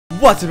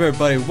What's up,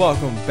 everybody?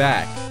 Welcome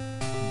back.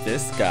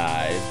 This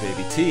guy is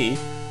Baby T,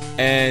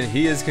 and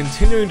he is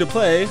continuing to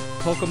play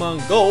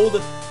Pokemon Gold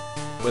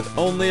with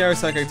only our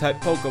Psychic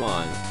type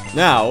Pokemon.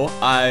 Now,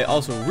 I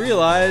also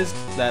realized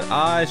that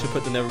I should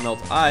put the Never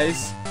Melt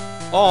Ice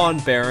on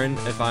Baron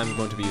if I'm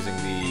going to be using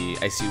the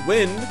Icy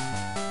Wind,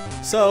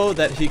 so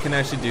that he can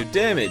actually do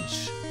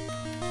damage.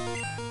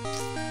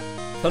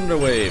 Thunder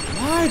Wave.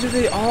 Why do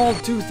they all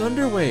do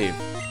Thunder Wave?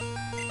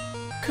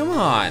 Come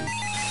on.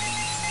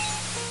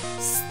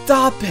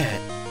 Stop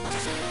it!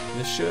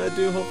 This should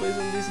do hopefully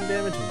some decent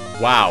damage.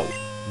 Wow.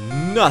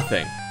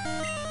 Nothing.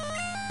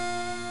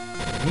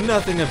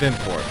 Nothing of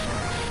import.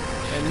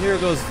 And here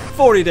goes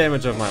 40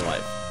 damage of my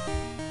life.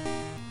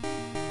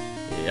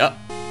 Yep.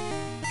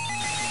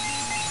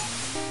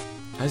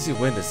 Icy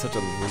Wind is such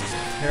a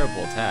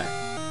terrible attack.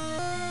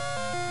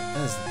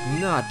 That is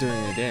not doing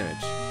any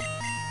damage.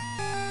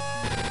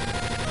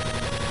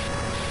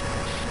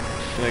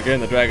 And again,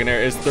 the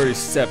Dragonair is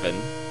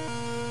 37.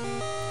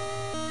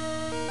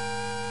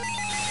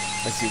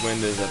 Icy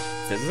Wind is a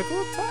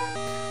physical attack?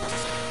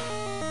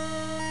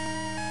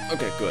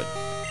 Okay, good.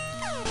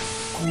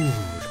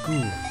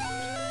 Good.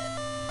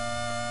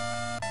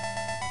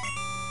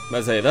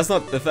 Let's say, that's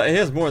not, if he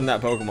has more than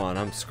that Pokemon,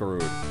 I'm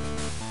screwed.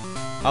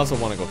 I also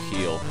want to go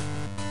heal.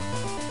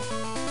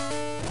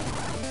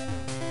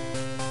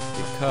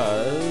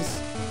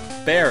 Because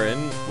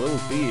Baron will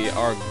be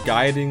our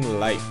guiding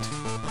light.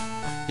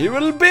 He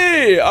will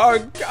be our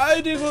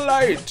guiding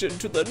light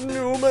into the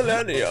new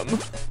millennium,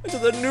 into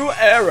the new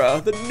era,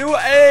 the new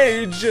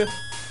age.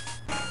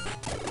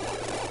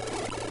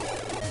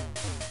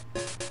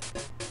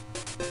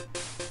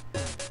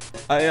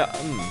 That'd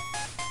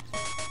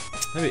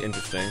be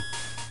interesting.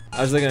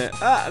 I was thinking,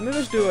 maybe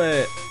let's do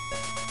a,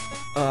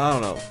 I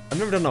don't know. I've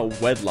never done a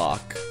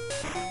wedlock.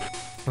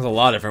 There's a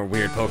lot of different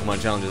weird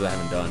Pokemon challenges I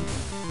haven't done.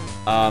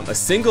 A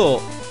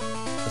single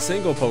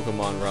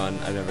Pokemon run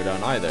I've never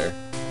done either.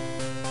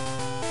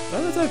 Why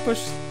did I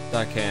push?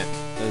 I can't.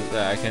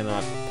 I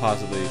cannot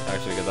possibly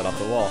actually get that off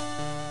the wall.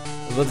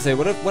 I was about to say,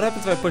 what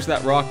happens if I push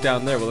that rock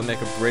down there? Will it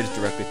make a bridge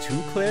directly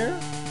to Claire?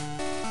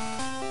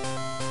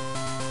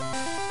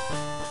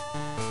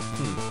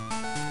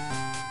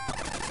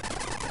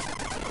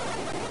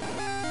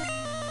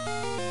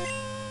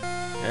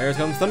 Here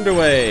comes Thunder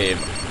Wave.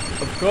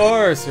 Of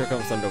course, here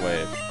comes Thunder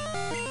Wave.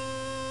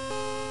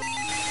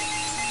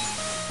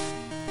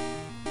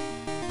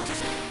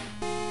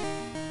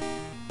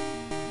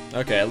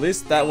 Okay, at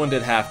least that one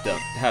did half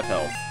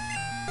health.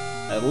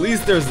 At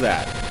least there's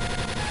that.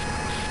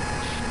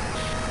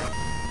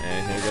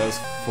 And here goes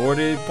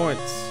 40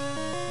 points.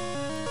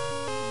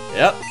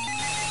 Yep.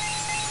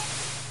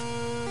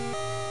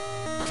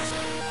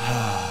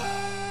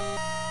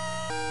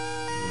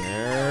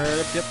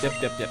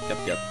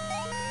 Yep.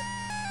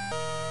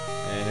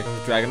 And here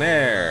comes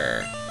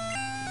Dragonair.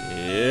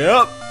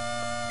 Yep.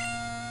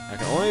 I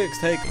can only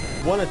take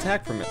one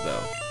attack from it,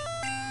 though.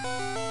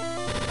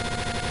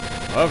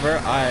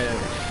 However, I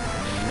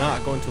am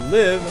not going to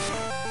live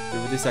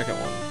through the second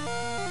one.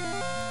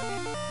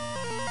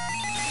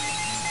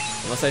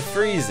 Unless I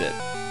freeze it.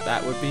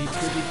 That would be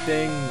pretty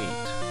dang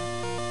neat.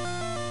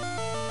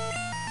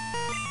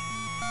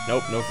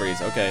 Nope, no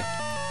freeze. Okay.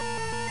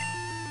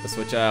 Let's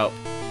switch out.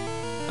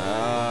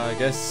 I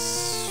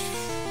guess...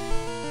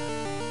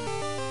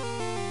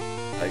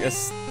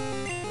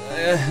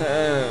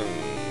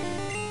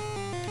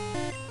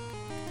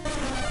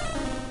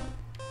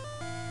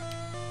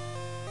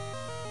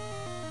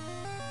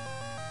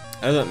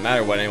 It doesn't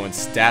matter what anyone's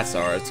stats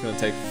are, it's going to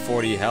take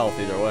 40 health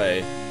either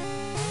way.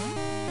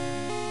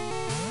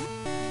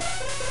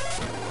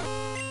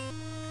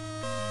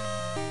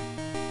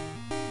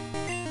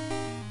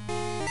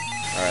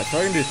 Alright, so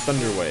I can do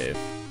Thunder Wave.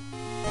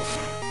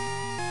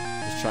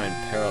 Just try and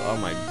parallel. Oh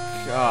my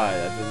god,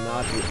 that did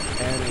not do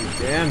any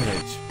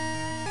damage.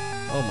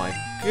 Oh my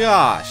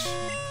gosh.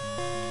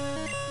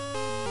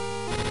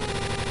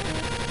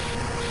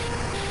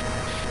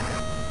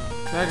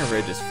 Dragon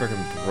Rage is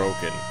freaking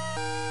broken.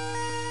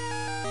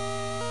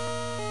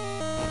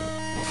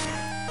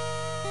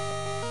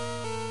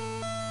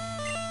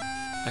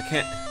 I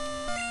can't.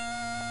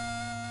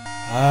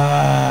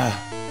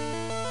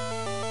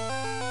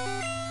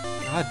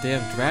 God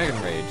damn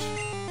Dragon Rage.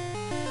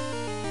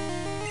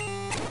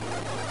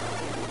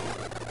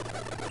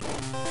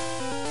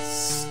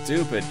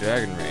 Stupid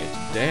Dragon Rage.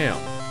 Damn.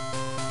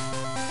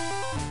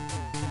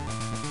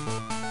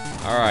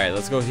 Alright,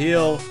 let's go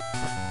heal.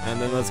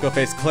 And then let's go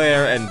face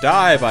Claire and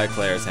die by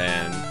Claire's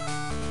hand.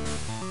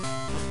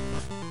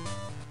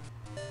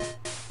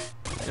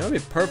 You know what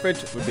would be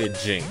perfect? Would be a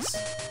Jinx.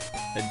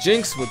 A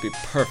Jinx would be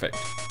perfect.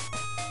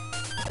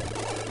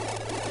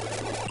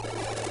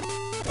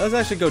 Let's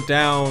actually go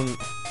down.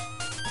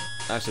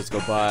 Actually, let's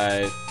go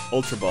buy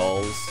Ultra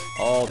Balls.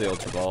 All the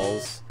Ultra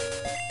Balls.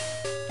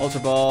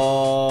 Ultra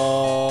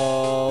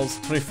Balls.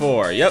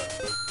 24. Yep.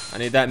 I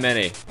need that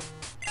many.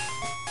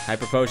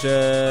 Hyper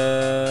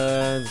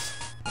Potions.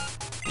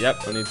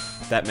 Yep, I need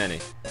that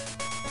many.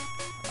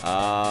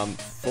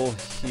 Full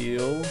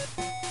heal.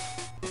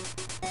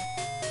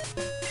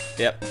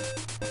 Yep.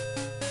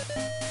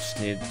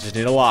 Just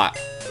need a lot.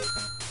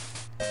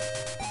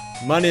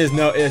 Money is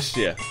no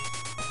issue.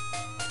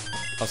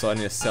 Also, I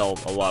need to sell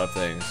a lot of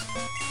things.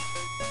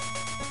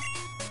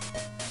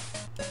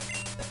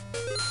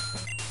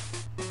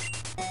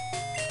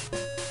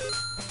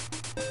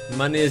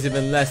 Money is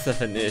even less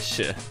of an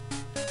issue.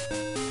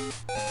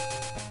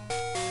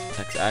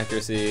 Text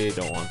accuracy,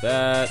 don't want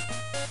that.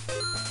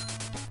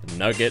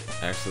 Nugget,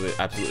 actually,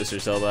 absolutely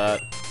should sell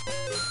that.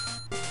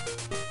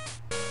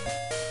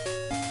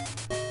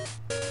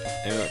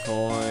 Amulet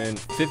coin,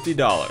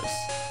 $50.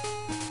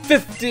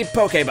 50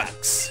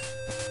 Pokebucks.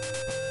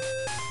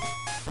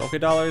 Poke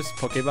dollars,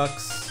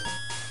 Pokebucks,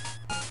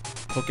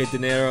 Poke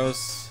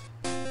dineros.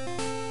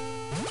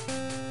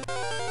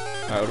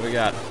 Alright, what do we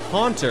got?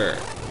 Haunter.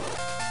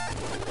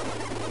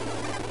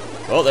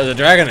 Oh, there's a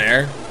dragon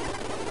there.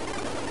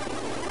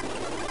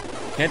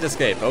 Can't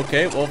escape.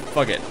 Okay, well,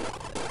 fuck it.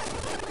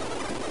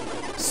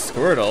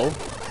 Squirtle.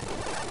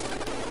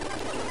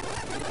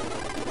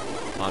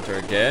 Haunter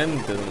again.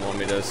 Doesn't want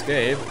me to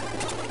escape.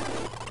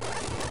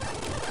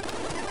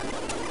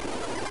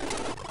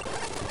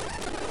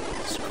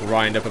 Just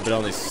grind up a bit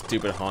on these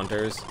stupid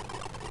Haunters.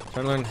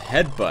 Trying to learn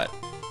Headbutt.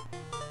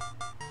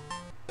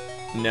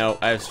 No,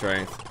 I have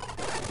Strength.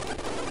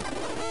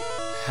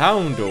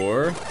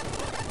 Houndour.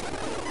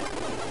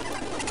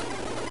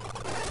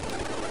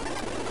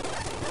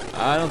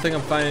 I don't think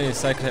I'm finding any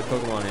Psychic type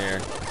Pokemon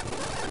here.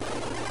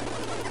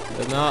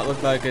 Does not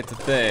look like it's a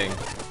thing.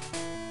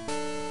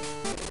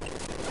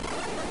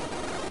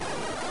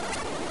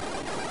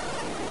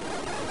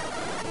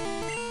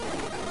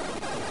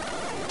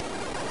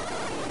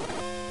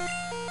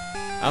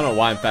 I don't know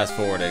why I'm fast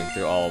forwarding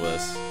through all of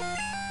this.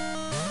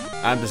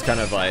 I'm just kind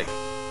of like,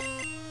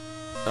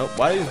 oh,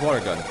 why do I use water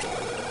gun?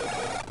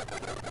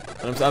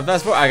 I'm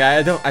fast forward.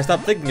 I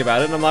stopped thinking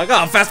about it, and I'm like,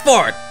 oh, fast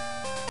forward.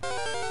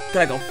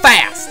 Gotta go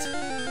fast.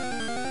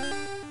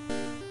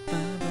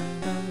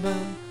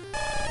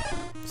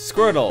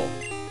 Squirtle.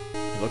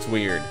 It looks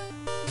weird.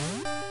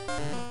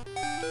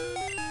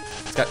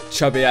 It's got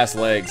chubby ass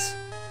legs.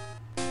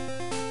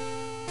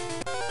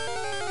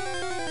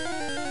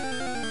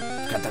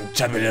 It's got them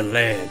chubby little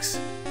legs.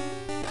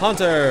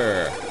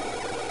 Haunter.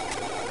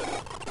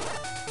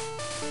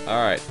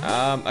 All right.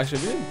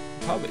 Actually, we can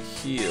probably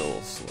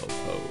heal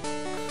Slowpoke.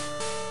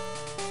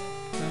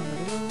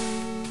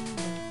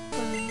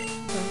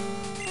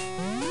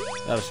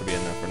 That should be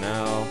enough for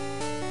now.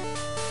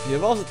 He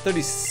evolves at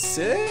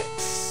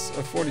 36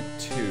 or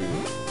 42.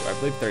 I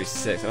believe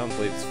 36. I don't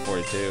believe it's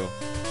 42.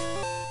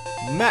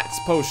 Max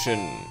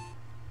Potion.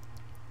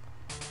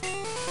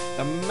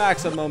 The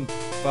maximum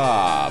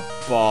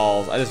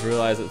balls. I just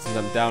realized that since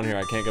I'm down here,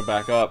 I can't get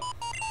back up.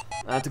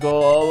 I have to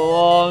go all the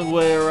long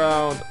way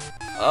around.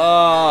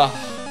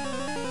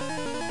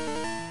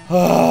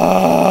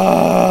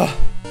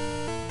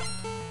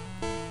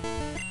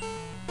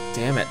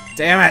 Damn it!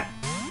 Damn it!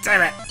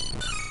 Damn it!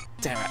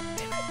 Damn it! Damn it!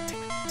 Damn it!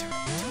 Damn it!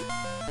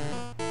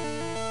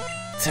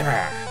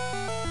 Timmer!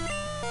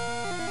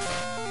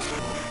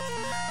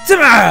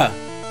 Timmer!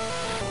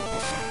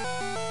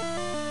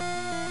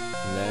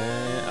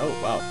 Oh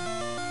wow!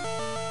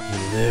 He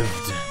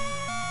lived.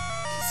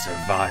 He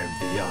survived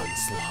the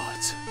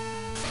onslaught.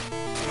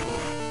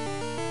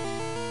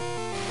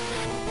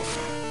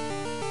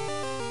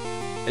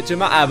 It's in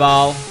my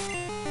eyeball.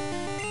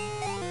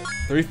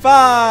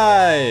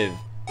 35.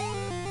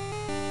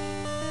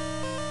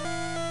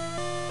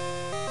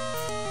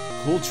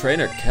 Cool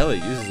trainer Kelly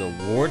uses a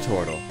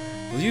Wartortle.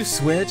 Will you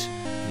switch?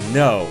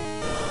 No.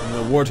 And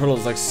the Wartortle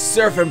is like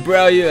surfing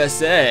bro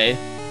USA.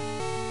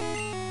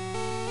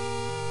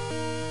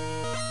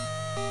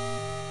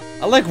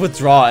 I like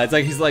withdraw. It's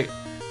like he's like,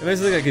 it makes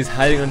it look like he's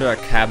hiding under a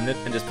cabinet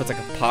and just puts like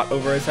a pot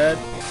over his head.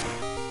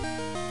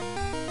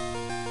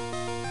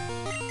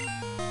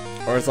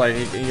 Or it's like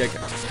he like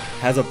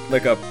has a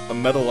like a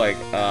metal like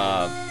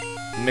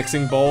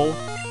mixing bowl.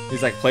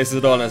 He's like places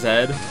it on his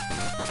head.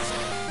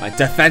 My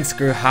defense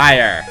grew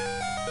higher.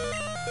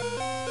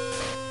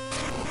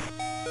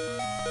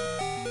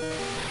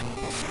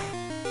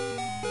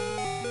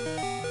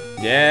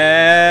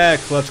 Yeah,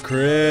 clutch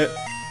crit.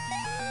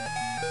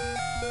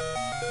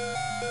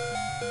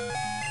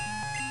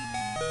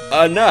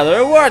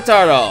 Another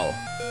Wartortle.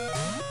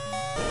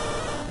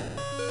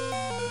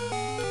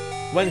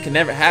 One can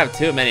never have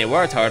too many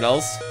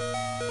Wartortles.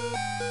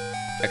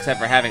 Except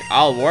for having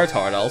all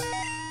Wartortles.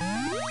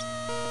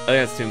 I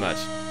think that's too much.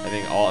 I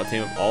think a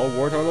team of all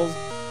Wartortles?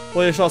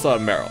 Well, you should also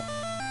have Meryl.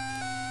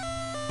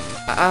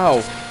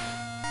 Ow!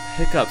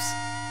 Hiccups.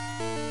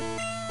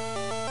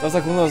 That was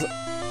like one of those...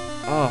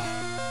 Oh.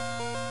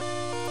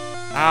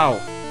 Ow.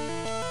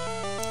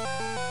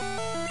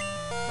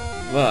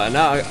 Well,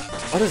 now...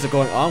 What is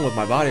going on with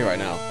my body right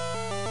now?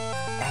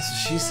 That's what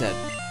she said.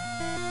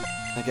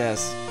 I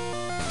guess.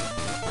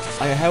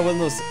 I had one of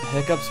those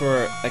hiccups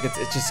where like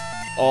it's just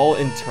all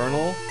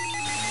internal,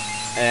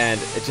 and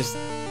it just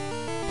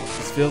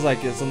feels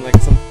like it's some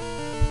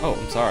oh,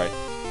 I'm sorry.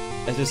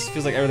 It just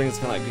feels like everything's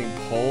kind of like being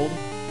pulled.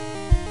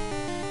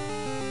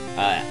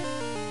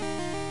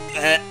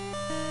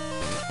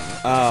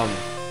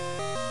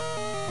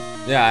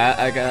 Yeah,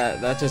 I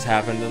got that just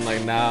happened, and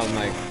like now I'm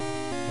like,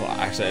 well,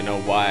 actually I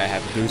know why I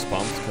have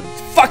goosebumps, because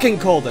it's fucking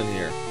cold in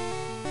here.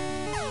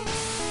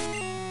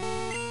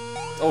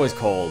 It's always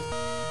cold,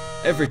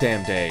 every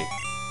damn day.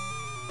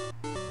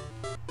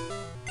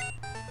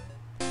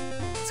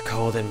 It's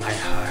cold in my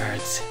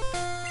heart.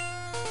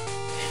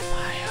 In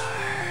my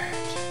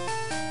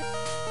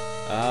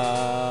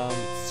heart.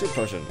 Super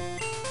potion.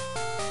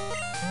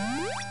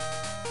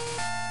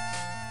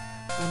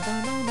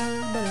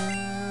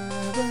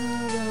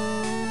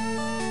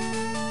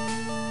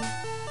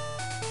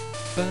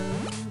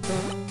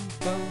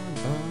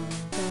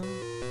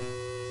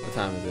 What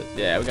time is it?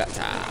 Yeah, we got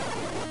time.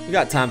 We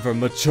got time for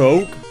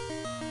Machoke.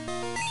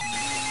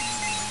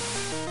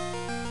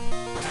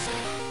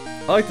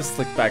 I like the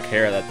slick back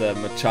hair that the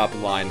Machop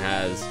line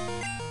has.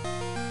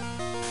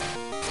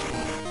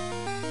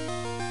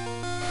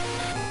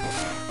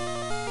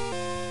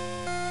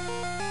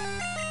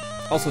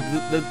 Also,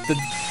 I'm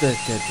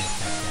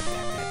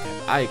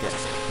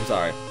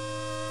sorry.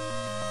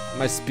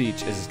 My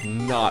speech is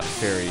not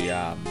very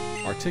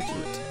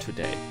articulate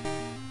today.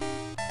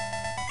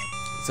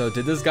 So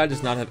did this guy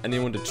just not have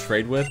anyone to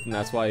trade with, and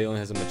that's why he only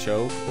has a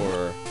Machoke,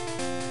 or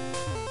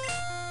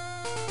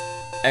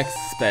X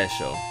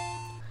Special?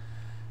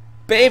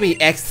 Baby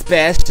X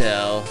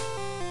Special.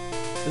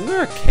 Isn't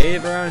there a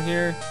cave around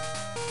here?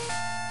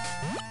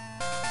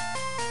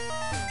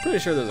 Pretty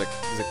sure there's a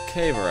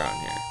cave around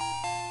here.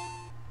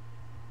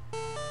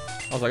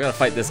 Also, I gotta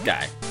fight this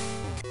guy.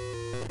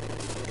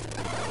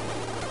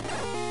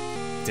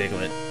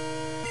 Diglett.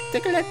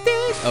 Diglett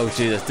dig! Oh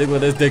Jesus,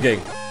 Diglett is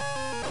digging.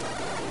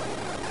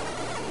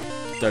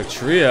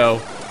 Dugtrio.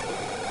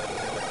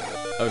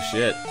 Oh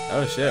shit.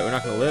 Oh shit, we're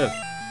not gonna live.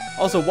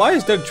 Also, why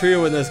is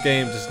Dugtrio in this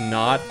game just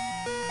not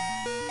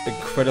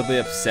incredibly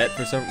upset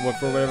for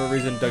whatever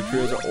reason?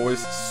 Dugtrios are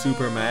always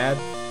super mad.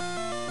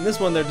 In this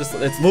one, it's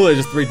literally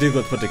just 3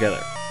 Diglets put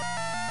together.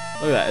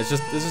 Look at that, it's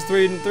just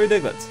three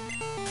Diglets.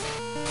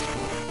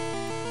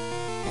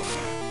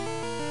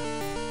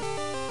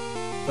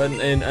 But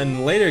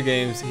in later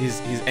games, he's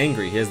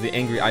angry. He has the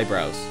angry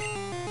eyebrows.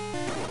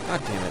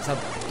 God damn it! Stop!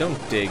 Don't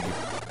dig.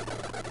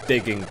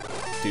 Digging,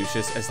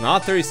 douches. It's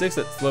not 36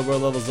 that Slowbro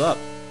levels up.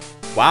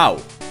 Wow.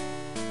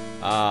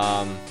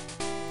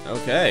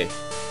 Okay.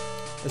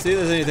 Let's see if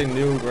there's anything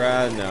new.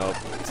 No.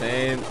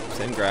 Same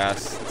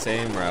grass.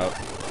 Same route.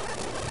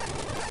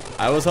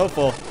 I was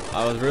hopeful.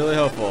 I was really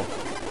hopeful.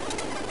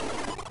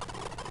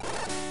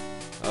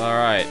 All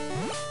right.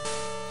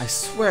 I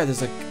swear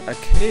there's a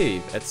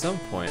cave at some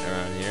point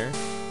around here.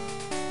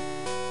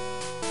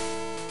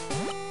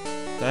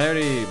 Did I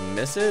already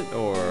miss it,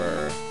 or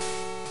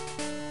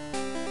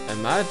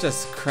am I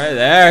just crazy?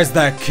 There's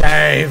the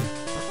cave!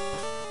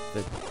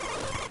 The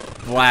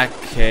black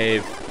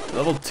cave.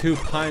 Level 2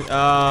 pine.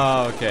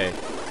 Oh, okay.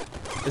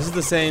 This is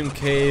the same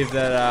cave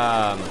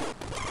that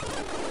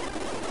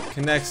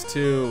connects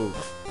to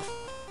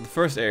the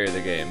first area of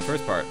the game,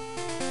 first part.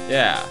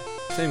 Yeah,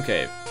 same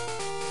cave.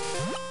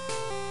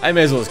 I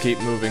may as well just keep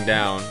moving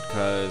down,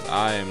 because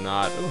I am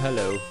not... Oh,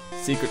 hello.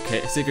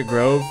 Secret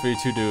Grove for you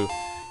two to,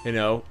 you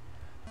know,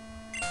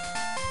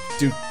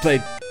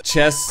 play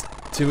chess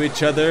to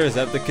each other. Is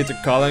that what the kids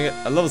are calling it?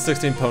 A level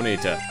 16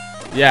 Ponyta.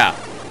 Yeah,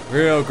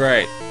 real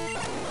great.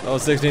 Level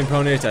 16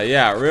 Ponyta.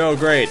 Yeah, real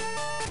great.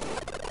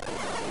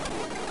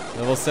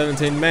 Level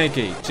 17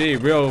 Mankey. Gee,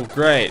 real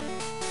great.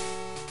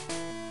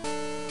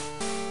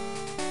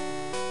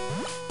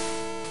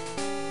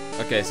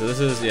 Okay, so this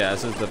is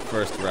the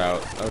first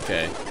route.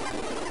 Okay.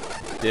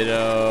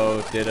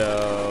 Ditto,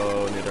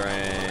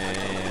 Nidoran,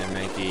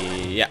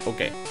 Mankey. Yeah,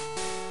 okay.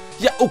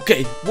 Yeah,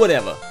 okay,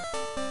 whatever.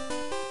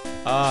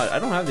 I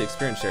don't have the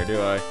experience share, do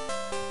I?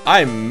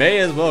 I may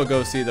as well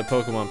go see the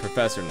Pokemon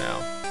Professor now.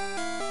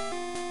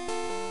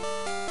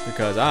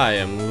 Because I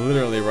am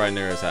literally right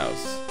near his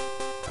house.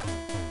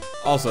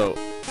 Also,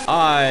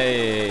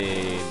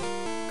 I'm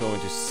going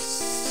to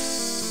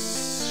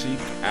seek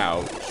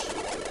out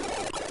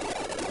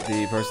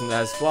the person that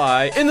has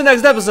Fly in the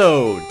next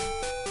episode.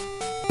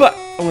 But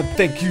I want to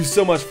thank you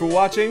so much for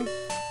watching.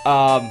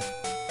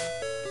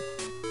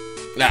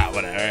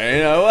 Whatever,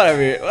 you know,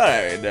 whatever you're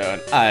doing.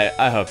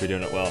 I hope you're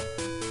doing it well.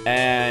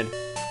 And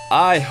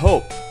I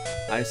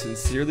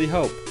sincerely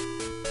hope.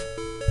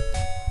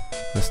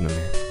 Listen to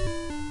me.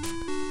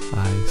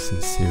 I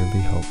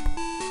sincerely hope.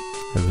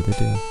 I really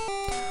do.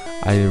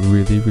 I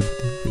really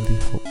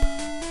hope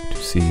to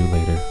see you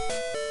later.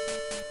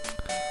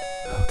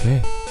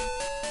 Okay.